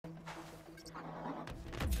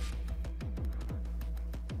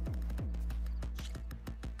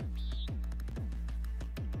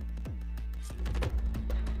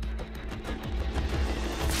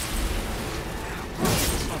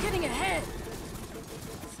getting ahead!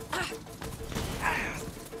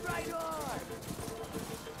 Right on!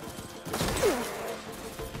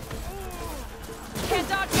 Can't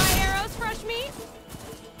dodge my arrows, fresh meat?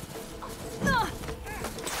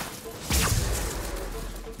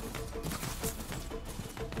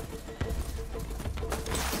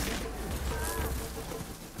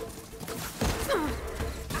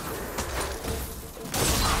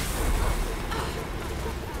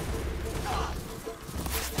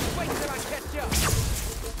 Wait till I catch up!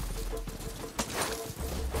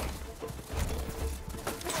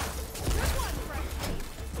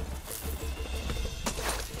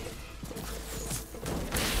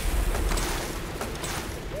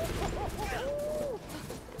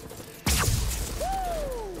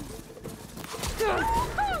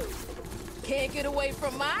 Can't get away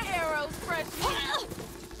from my arrows, fresh meat!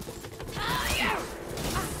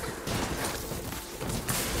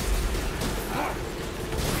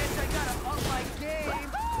 Guess I gotta up my game!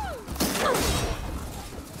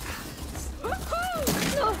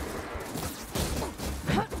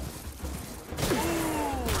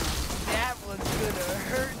 That one's gonna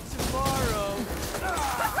hurt tomorrow!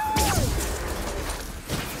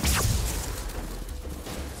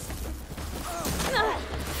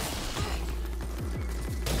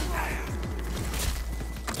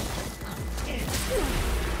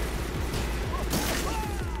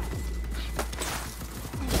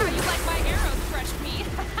 How you like my arrows, fresh meat?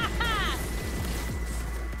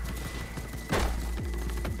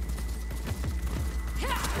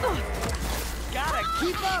 Gotta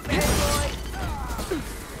keep up, Aloy!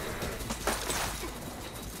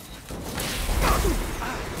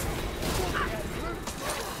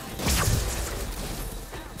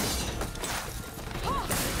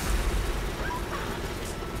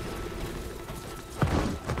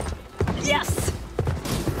 Yes!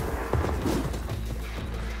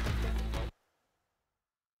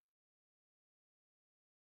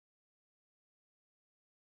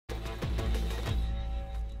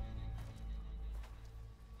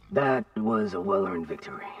 That was a well-earned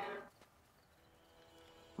victory.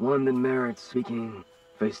 One that merits speaking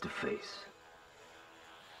face to face.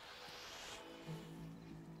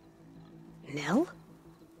 Nell?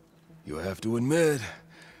 You have to admit,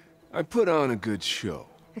 I put on a good show.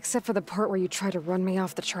 Except for the part where you try to run me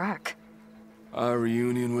off the track. A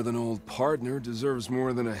reunion with an old partner deserves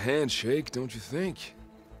more than a handshake, don't you think?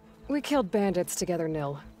 We killed bandits together,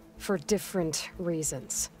 Nil. For different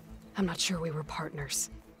reasons. I'm not sure we were partners.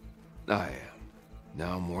 I am.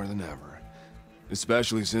 Now more than ever.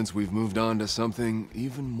 Especially since we've moved on to something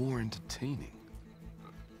even more entertaining.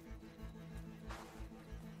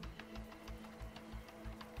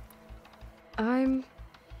 I'm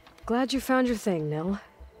glad you found your thing, Nil.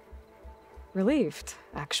 Relieved,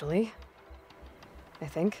 actually. I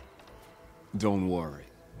think. Don't worry.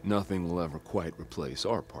 Nothing will ever quite replace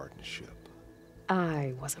our partnership.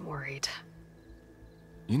 I wasn't worried.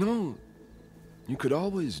 You know, you could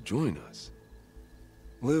always join us.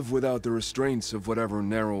 Live without the restraints of whatever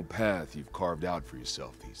narrow path you've carved out for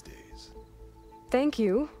yourself these days. Thank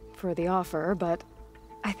you for the offer, but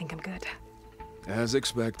I think I'm good. As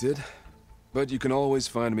expected. But you can always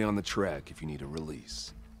find me on the track if you need a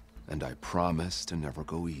release. And I promise to never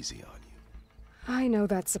go easy on you. I know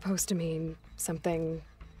that's supposed to mean something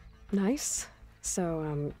nice,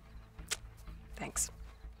 so, thanks.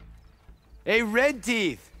 Hey, Red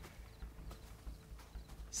Teeth!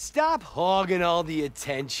 Stop hogging all the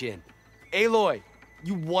attention. Aloy,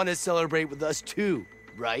 you want to celebrate with us too,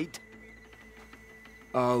 right?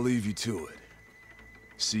 I'll leave you to it.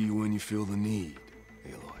 See you when you feel the need,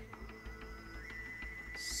 Aloy.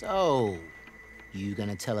 So, you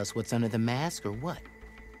gonna tell us what's under the mask or what?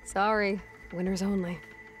 Sorry, winners only.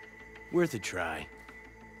 Worth a try.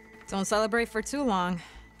 Don't celebrate for too long.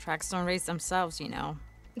 Tracks don't race themselves, you know.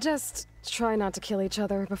 Just try not to kill each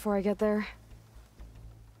other before I get there.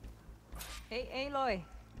 Hey, Aloy.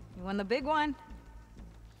 You won the big one.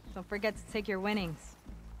 Don't forget to take your winnings.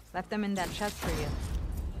 Left them in that chest for you.